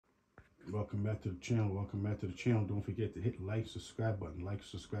Welcome back to the channel. Welcome back to the channel. Don't forget to hit the like, subscribe button. Like,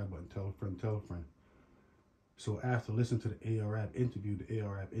 subscribe button. Tell a friend, tell a friend. So after listening to the ARAB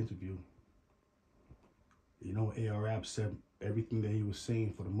interview, you know, ARAB said everything that he was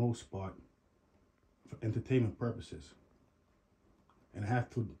saying for the most part for entertainment purposes. And I have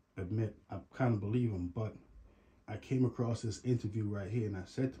to admit, I kind of believe him, but I came across this interview right here and I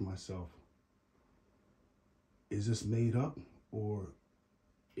said to myself, is this made up or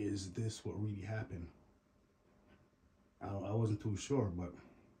is this what really happened? I wasn't too sure, but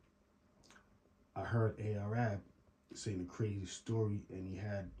I heard ARAB saying a crazy story, and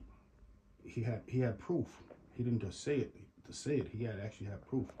he had proof. He didn't just say it to say it. He actually had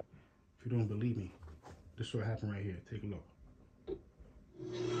proof. If you don't believe me, this is what happened right here. Take a look.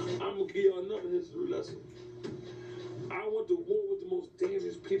 I'm gonna give y'all another history lesson. I went to war with the most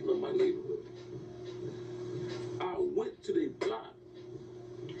dangerous people in my neighborhood. I went to their block.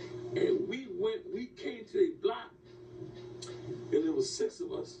 And we came to a block, and there was 6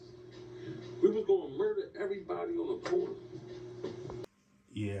 of us. We was gonna murder everybody on the corner.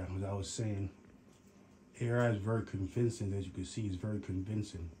 Yeah, as I was saying, ARAB is very convincing. As you can see, he's very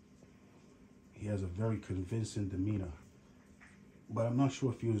convincing. He has a very convincing demeanor. But I'm not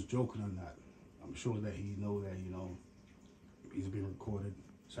sure if he was joking or not. I'm sure that he knows that, you know, he's being recorded.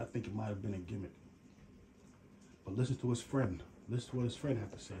 So I think it might have been a gimmick. But listen to his friend. Listen to what his friend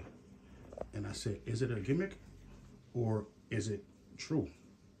had to say. And I said, is it a gimmick or is it true?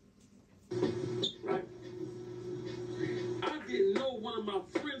 Right? I didn't know one of my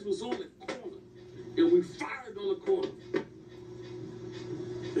friends was on the corner. And we fired on the corner.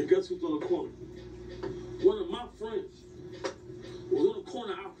 And guess who's on the corner? One of my friends was on the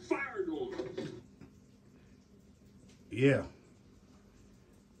corner. I fired on him. Yeah.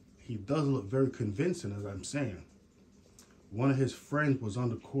 He does look very convincing, as I'm saying. One of his friends was on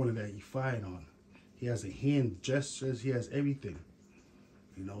the corner that he fired on. He has a hand gestures. He has everything.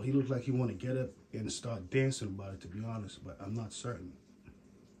 You know, he looks like he want to get up and start dancing about it, to be honest, but I'm not certain.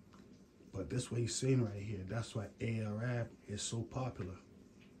 But that's what he's saying right here. That's why ARAB is so popular.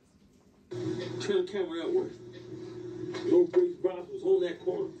 Turn the camera that way. No Grace Bronx was on that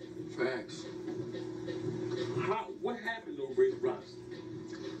corner. Facts. What happened to Grace Bronx?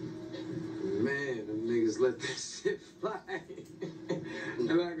 Man, them niggas let that shit fly.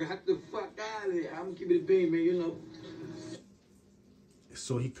 And I got the fuck out of there. I'm keeping it being, man, you know.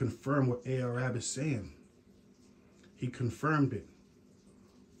 So he confirmed what ARAB is saying. He confirmed it.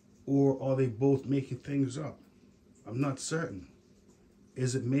 Or are they both making things up? I'm not certain.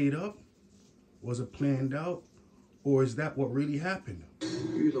 Is it made up? Was it planned out? Or is that what really happened?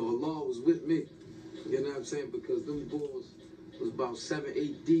 You know, Allah was with me. You know what I'm saying? Because them boys was about 7,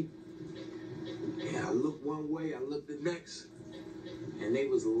 8 deep. And I looked one way, I looked the next. And they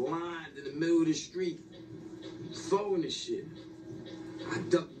was lined in the middle of the street, throwing the shit. I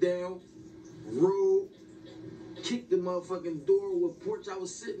ducked down, rolled, kicked the motherfucking door with porch I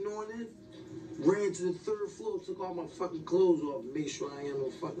was sitting on in, ran to the 3rd floor, took all my fucking clothes off, and made sure I ain't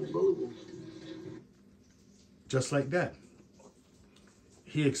no fucking bullet wound. Just like that.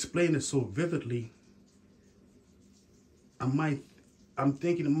 He explained it so vividly, I'm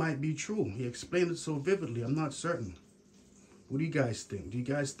thinking it might be true. He explained it so vividly, I'm not certain. What do you guys think? Do you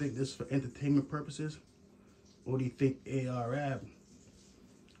guys think this is for entertainment purposes? Or do you think ARAB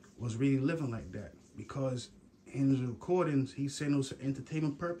was really living like that? Because in his recordings, he's saying it was for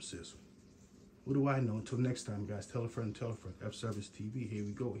entertainment purposes. What do I know? Until next time, guys, tell a friend, F Service TV. Here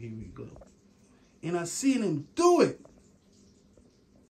we go, here we go. And I seen him do it.